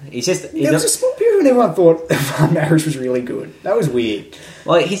Richmond. There was a small period when everyone thought Ivan Maric was really good. That was weird.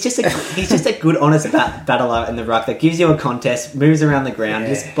 Well, he's just a good, honest battler in the ruck that gives you a contest, moves around the ground,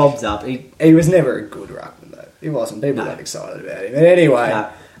 just bobs up. He was never a good ruckman though. He wasn't. People got excited about him. But anyway,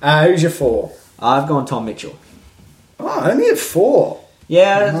 who's your 4? I've gone Tom Mitchell. Oh, only at 4.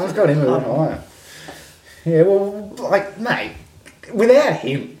 Yeah. I've got him a bit higher. Yeah, well, mate, without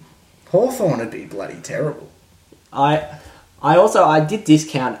him, Hawthorn would be bloody terrible. I did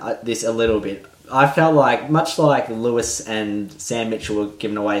discount this a little bit. I felt like, much like Lewis and Sam Mitchell were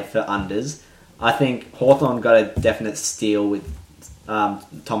given away for unders, I think Hawthorn got a definite steal with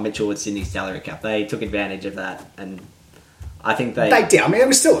Tom Mitchell with Sydney's salary cap. They took advantage of that, and I think they did. I mean, it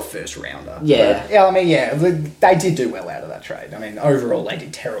was still a first rounder. Yeah. They did do well out of that trade. I mean, overall, they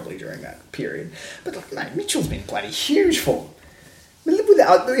did terribly during that period. But, mate, Mitchell's been bloody huge for them.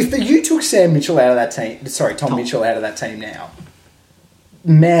 If you took Sam Mitchell out of that team, Tom Mitchell out of that team now,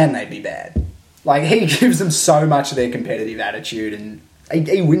 man, they'd be bad. He gives them so much of their competitive attitude, and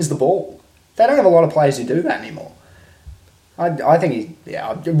he wins the ball. They don't have a lot of players who do that anymore. I think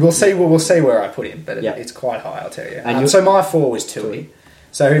we'll see where I put him, but it's quite high, I'll tell you. So my 4 was Tui.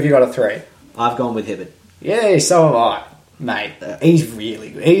 So who have you got at 3? I've gone with Hibbert. Yeah, so have I, mate. He's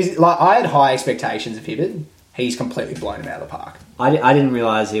really good. He's like, I had high expectations of Hibbert. He's completely blown him out of the park. I didn't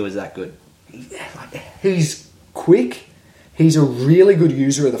realise he was that good. He's quick. He's a really good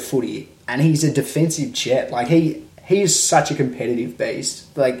user of the footy, and he's a defensive jet. Like he is such a competitive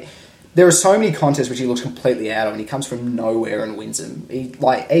beast. Like there are so many contests which he looks completely out of, and he comes from nowhere and wins them.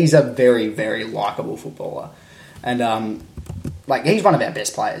 He's a very, very likable footballer, and he's one of our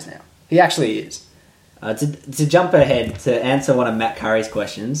best players now. He actually is. To jump ahead to answer one of Matt Curry's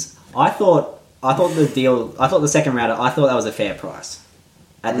questions, I thought the second round, I thought that was a fair price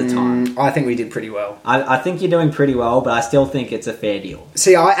at the time. I think we did pretty well. I think you're doing pretty well, but I still think it's a fair deal.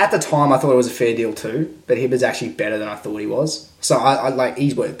 See, at the time I thought it was a fair deal too, but Hibbert's actually better than I thought he was. So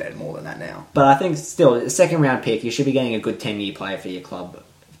he's worth better more than that now. But I think still, a second round pick, you should be getting a good 10-year player for your club.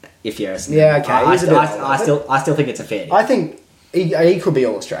 If you're okay. I still think it's a fair deal. I think he could be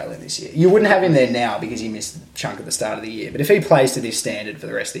All-Australian this year. You wouldn't have him there now because he missed a chunk at the start of the year. But if he plays to this standard for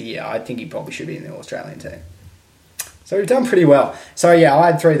the rest of the year, I think he probably should be in the All-Australian team. So we've done pretty well. So yeah, I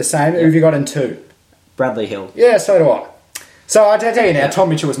had 3 the same. Who have you got in 2? Bradley Hill. Yeah, so do I. So I tell you now, Tom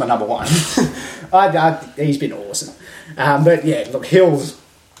Mitchell was my number 1. He's been awesome. But yeah, look, Hill's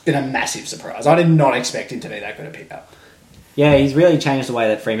been a massive surprise. I did not expect him to be that good a pickup. Yeah, he's really changed the way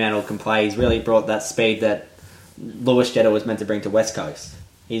that Fremantle can play. He's really brought that speed that Lewis Jetta was meant to bring to West Coast.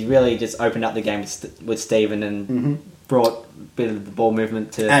 He's really just opened up the game with Stephen and brought a bit of the ball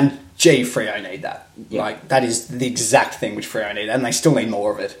movement to... And Freo need that. Yeah. That is the exact thing which Freo need, and they still need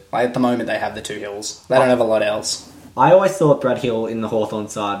more of it. At the moment, they have the 2 Hills. They don't have a lot else. I always thought Brad Hill in the Hawthorn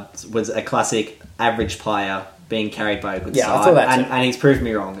side was a classic average player being carried by a good side. I thought that too. And he's proved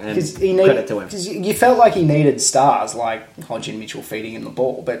me wrong, and credit to him. Because you felt like he needed stars like Hodge and Mitchell feeding him the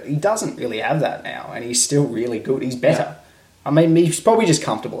ball, but he doesn't really have that now, and he's still really good. He's better. Yeah. I mean, he's probably just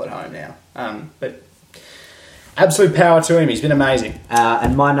comfortable at home now. But absolute power to him. He's been amazing.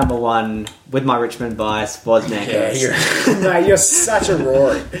 And my number 1, with my Richmond bias, was Nankervis. Mate, you're such a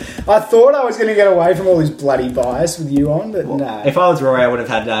Rory. I thought I was going to get away from all this bloody bias with you on, but no. If I was Rory, I would have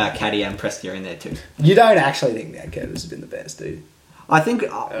had Caddy and Prestia in there too. You don't actually think Nankervis has been the best, do you? I think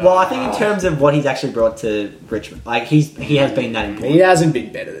in terms of what he's actually brought to Richmond, he has been that important. He hasn't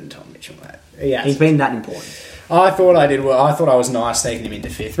been better than Tom Mitchell, mate. He's been that important. I thought I did well. I thought I was nice sneaking him into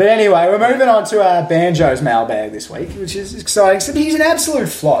 5th. But anyway, we're moving on to Banjo's mailbag this week, which is exciting. So he's an absolute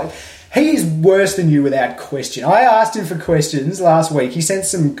flop. He is worse than you without question. I asked him for questions last week. He sent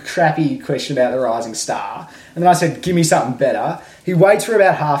some crappy question about the Rising Star. And then I said, give me something better. He waits for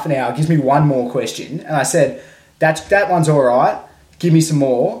about half an hour, gives me one more question. And I said, that one's all right. Give me some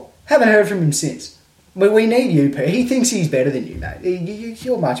more. Haven't heard from him since. We need you, Pete. He thinks he's better than you, mate.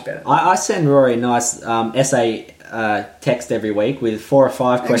 You're much better. I send Rory a nice essay text every week with 4 or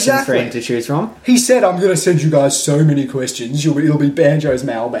 5 questions for him to choose from. He said, I'm going to send you guys so many questions. It'll be Banjo's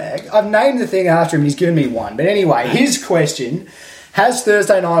mailbag. I've named the thing after him and he's given me one. But anyway, his question, has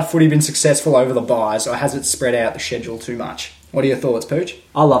Thursday night footy been successful over the buys or has it spread out the schedule too much? What are your thoughts, Pooch?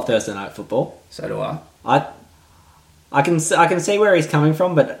 I love Thursday night football. So do I. I can see where he's coming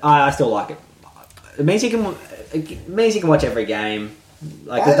from, but I still like it. It means you can watch every game.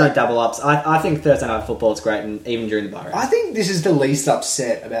 There's no double ups. I think Thursday night football is great, and even during the bye rounds. I think this is the least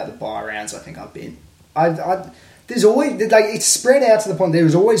upset about the bye rounds I think I've been. There's always it's spread out to the point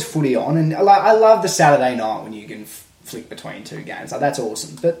there's always footy on, and I love the Saturday night when you can flick between 2 games. That's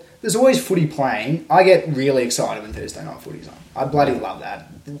awesome. But there's always footy playing. I get really excited when Thursday night footy's on. I bloody love that.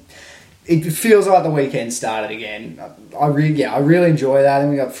 It feels like the weekend started again. I really enjoy that. And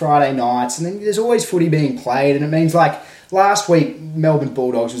we got Friday nights, and then there's always footy being played, and it means last week Melbourne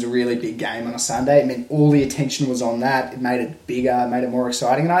Bulldogs was a really big game on a Sunday. It meant all the attention was on that. It made it bigger, made it more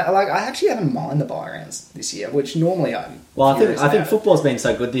exciting, and I actually haven't minded the bye rounds this year, which normally I. Well, I think football's been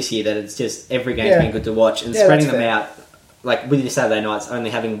so good this year that it's just every game's been good to watch, and spreading them out with your Saturday nights, only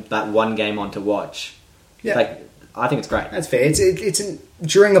having that one game on to watch. Yeah. I think it's great. That's fair.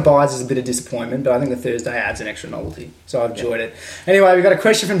 During the buys is a bit of disappointment, but I think the Thursday adds an extra novelty. So I've enjoyed it. Anyway, we've got a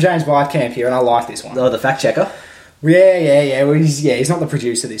question from James Whitecamp here, and I like this one. Oh, the fact checker. Yeah. Well, he's not the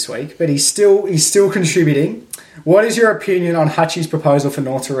producer this week, but he's still contributing. What is your opinion on Hutchie's proposal for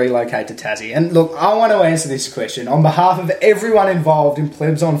North to relocate to Tassie? And look, I want to answer this question on behalf of everyone involved in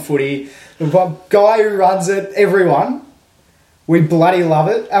Plebs on Footy, the guy who runs it, everyone. We bloody love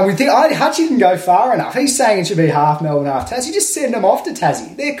it. And we think Hutchie can go far enough. He's saying it should be half Melbourne, half Tassie. Just send them off to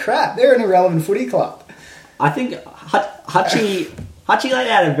Tassie. They're crap. They're an irrelevant footy club. I think Hutchie laid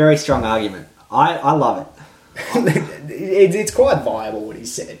out a very strong argument. I love it. It's quite viable what he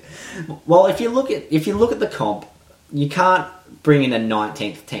said. Well, if you look at the comp, you can't bring in a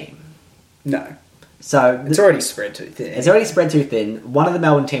 19th team. No. So It's already spread too thin. It's already spread too thin. One of the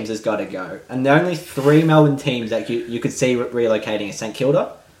Melbourne teams has got to go. And the only 3 Melbourne teams that you could see relocating are St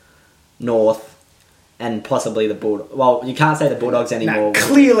Kilda, North, and possibly the Bulldogs. Well, you can't say the Bulldogs anymore. No,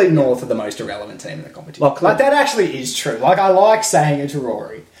 clearly North are the most irrelevant team in the competition. Well, like, that actually is true. Like, I like saying it to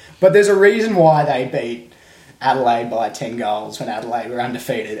Rory. But there's a reason why they beat Adelaide by 10 goals when Adelaide were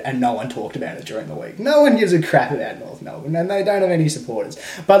undefeated and no one talked about it during the week. No one gives a crap about North Melbourne and they don't have any supporters.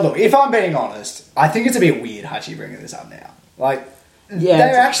 But look, if I'm being honest, I think it's a bit weird Hutchie bringing this up now. Like, Yeah,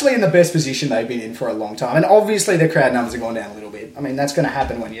 they're actually in the best position they've been in for a long time. And obviously the crowd numbers have gone down a little bit. I mean, that's going to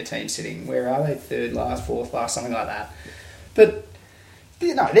happen when your team's sitting, where are they? 3rd last, 4th last, something like that. But,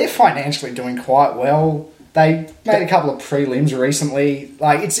 you know, they're financially doing quite well. They made a couple of prelims recently.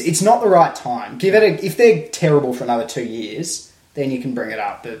 Like, it's not the right time. If they're terrible for another 2 years, then you can bring it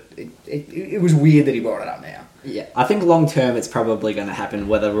up. But it was weird that he brought it up now. Yeah, I think long term it's probably going to happen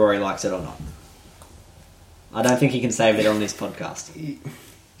whether Rory likes it or not. I don't think he can save it on this podcast.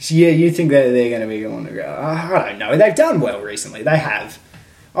 Yeah, you think that they're going to be going to go? I don't know. They've done well recently. They have.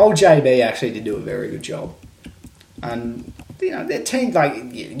 Old JB actually did do a very good job. And, you know, their team, like,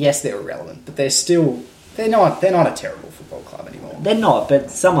 yes, they're irrelevant, but they're not a terrible football club anymore. They're not,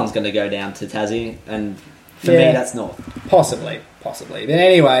 but someone's going to go down to Tassie, and for me, that's North. Possibly. But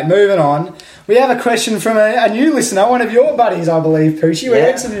anyway, moving on. We have a question from a new listener, one of your buddies, I believe, Poochie. We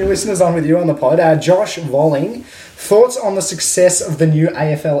had some new listeners on with you on the pod. Josh Volling. Thoughts on the success of the new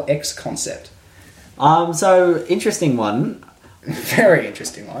AFL-X concept? So, interesting one. Very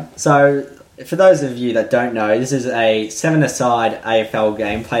interesting one. So, for those of you that don't know, this is a 7-a-side AFL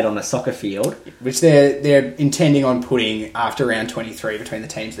game played on a soccer field. Which they're intending on putting after round 23 between the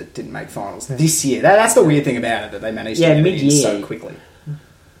teams that didn't make finals this year. That's the weird thing about it, that they managed to get it in so quickly.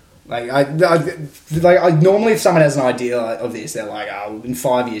 Like, I normally if someone has an idea of this, they're like, oh, in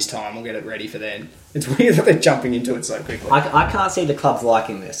 5 years' time, we'll get it ready for then. It's weird that they're jumping into it so quickly. I can't see the clubs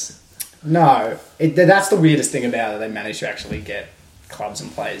liking this. No. That's the weirdest thing about it. They managed to actually get clubs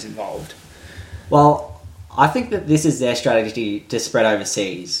and players involved. Well, I think that this is their strategy to spread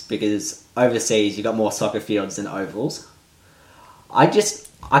overseas, because overseas you've got more soccer fields than ovals. I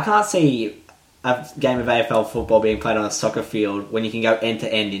can't see a game of AFL football being played on a soccer field when you can go end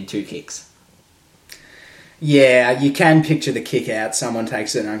to end in 2 kicks. Yeah, you can picture the kick out. Someone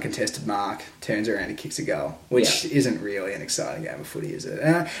takes an uncontested mark, turns around and kicks a goal, which isn't really an exciting game of footy, is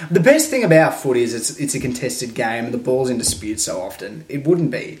it? The best thing about footy is it's a contested game and the ball's in dispute so often. It wouldn't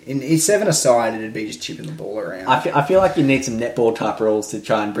be. In 7-a-side, it'd be just chipping the ball around. I feel like you need some netball type rules to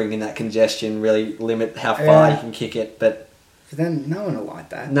try and bring in that congestion, really limit how far you can kick it, but then no one will like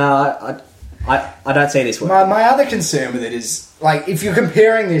that. No, I don't see this working. My other concern with it is, like, if you're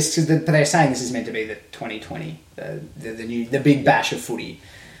comparing this to but they're saying this is meant to be the 2020, the big bash of footy.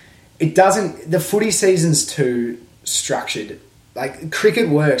 It doesn't. The footy season's too structured. Like, cricket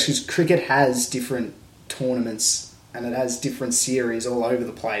works because cricket has different tournaments and it has different series all over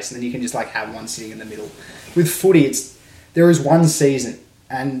the place, and then you can just like have one sitting in the middle. With footy, there is one season.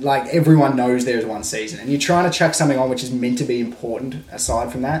 And, like, everyone knows there's one season. And you're trying to chuck something on which is meant to be important aside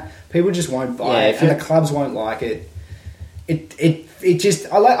from that. People just won't buy it. And the clubs won't like it. It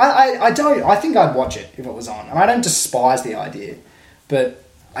just... I think I'd watch it if it was on. I don't despise the idea. But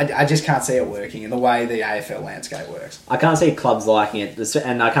I just can't see it working in the way the AFL landscape works. I can't see clubs liking it.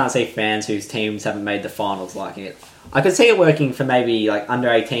 And I can't see fans whose teams haven't made the finals liking it. I could see it working for maybe, like, under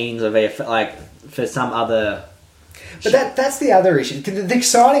 18s or, like, for some other... But that's the other issue. The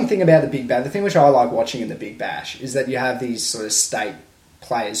exciting thing about the Big Bash, the thing which I like watching in the Big Bash, is that you have these sort of state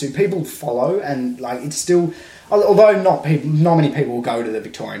players who people follow, and like it's still, although not many people will go to the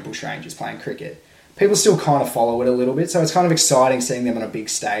Victorian Bushrangers playing cricket, people still kind of follow it a little bit. So it's kind of exciting seeing them on a big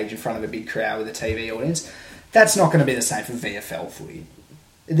stage in front of a big crowd with a TV audience. That's not going to be the same for VFL footy.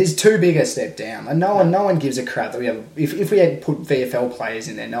 There's too big a step down, and no one gives a crap that we have. If we had put VFL players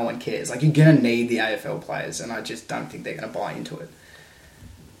in there, no one cares. Like, you're gonna need the AFL players, and I just don't think they're gonna buy into it.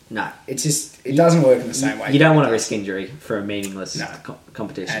 No, it doesn't work in the same way. You don't want to risk injury for a meaningless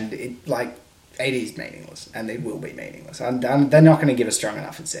competition, and it is meaningless, and it will be meaningless. They're not going to give a strong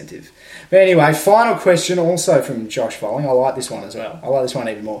enough incentive. But anyway, final question also from Josh Volling. I like this one as well. I like this one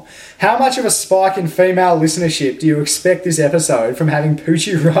even more. How much of a spike in female listenership do you expect this episode from having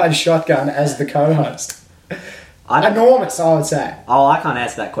Poochie ride shotgun as the co-host? Enormous, I would say. Oh, I can't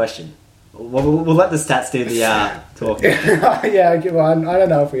answer that question. We'll let the stats do the talking. Yeah, well, I don't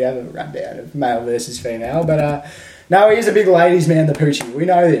know if we have a rundown of male versus female, but... No, he is a big ladies' man, the Poochie. We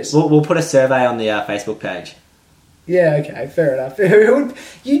know this. We'll put a survey on the Facebook page. Yeah, okay, fair enough.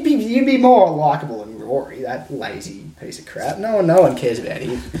 You'd be more likable and Rory, that lazy piece of crap. No one cares about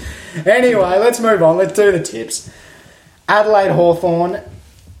him. Anyway, let's move on. Let's do the tips. Adelaide Hawthorn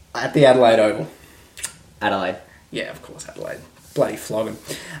at the Adelaide Oval. Adelaide. Yeah, of course, Adelaide. Bloody flogging.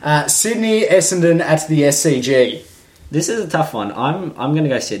 Sydney Essendon at the SCG. This is a tough one. I'm going to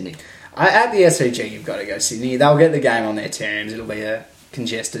go Sydney. At the SCG, you've got to go Sydney. They'll get the game on their terms. It'll be a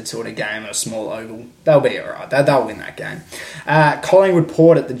congested sort of game, a small oval. They'll be alright. They'll win that game. Collingwood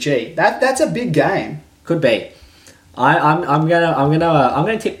Port at the G. That's a big game. Could be. I'm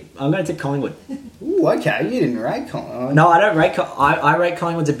gonna tip Collingwood. Ooh, okay. You didn't rate Collingwood. No, I don't rate. I rate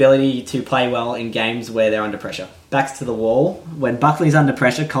Collingwood's ability to play well in games where they're under pressure. Backs to the wall. When Buckley's under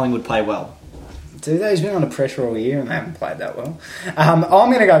pressure, Collingwood play well. Dude, he's been under pressure all year and they haven't played that well. I'm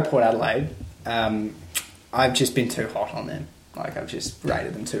going to go Port Adelaide. I've just been too hot on them. Like, I've just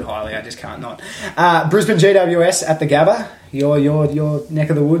rated them too highly. I just can't not. Brisbane GWS at the Gabba. Your neck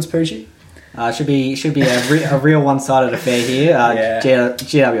of the woods, Poochie. Should be a real one-sided affair here.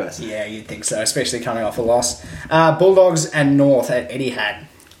 GWS. Yeah, you'd think so, especially coming off a loss. Bulldogs and North at Etihad.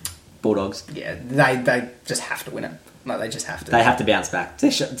 Bulldogs. Yeah, they just have to win it. Like, they just have to. They have to bounce back. To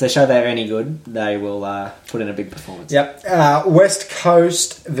show they're any good, they will put in a big performance. Yep. West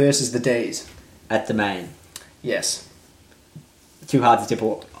Coast versus the D's. At Domain. Yes. Too hard to tip.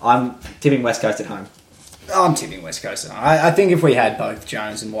 I'm tipping West Coast at home. I'm tipping West Coast. I think if we had both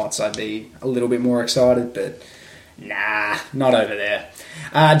Jones and Watts, I'd be a little bit more excited, but nah, not over there.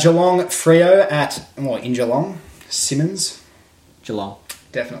 Geelong Freo in Geelong. Simmons. Geelong.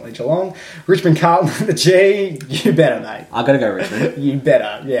 Definitely Geelong. Richmond Carlton, the G. You better, mate. I've got to go Richmond. You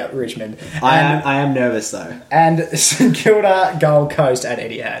better. Yeah, Richmond. I am nervous, though. And St Kilda Gold Coast at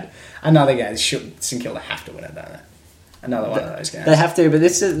Etihad. Another game. St Kilda have to win it, don't they? Another one of those games. They have to, but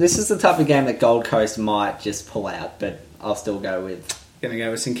this is the type of game that Gold Coast might just pull out, but I'll still go with... Going to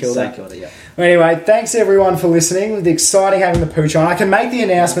go with St Kilda. St Kilda, yeah. Well, anyway, thanks everyone for listening. It was exciting having the Pooch on. I can make the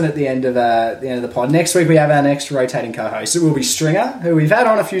announcement at the end of the pod. Next week we have our next rotating co-host. It will be Stringer, who we've had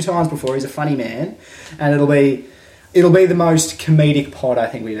on a few times before. He's a funny man, and it'll be the most comedic pod I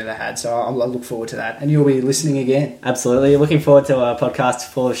think we've ever had. So I'll look forward to that, and you'll be listening again. Absolutely, looking forward to a podcast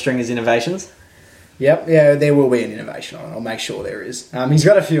full of Stringer's innovations. Yep, yeah, there will be an innovation on it. I'll make sure there is. He's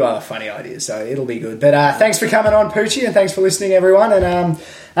got a few other funny ideas, so it'll be good. But thanks for coming on, Poochie, and thanks for listening, everyone. And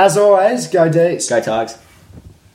as always, go D's. Go Tigers.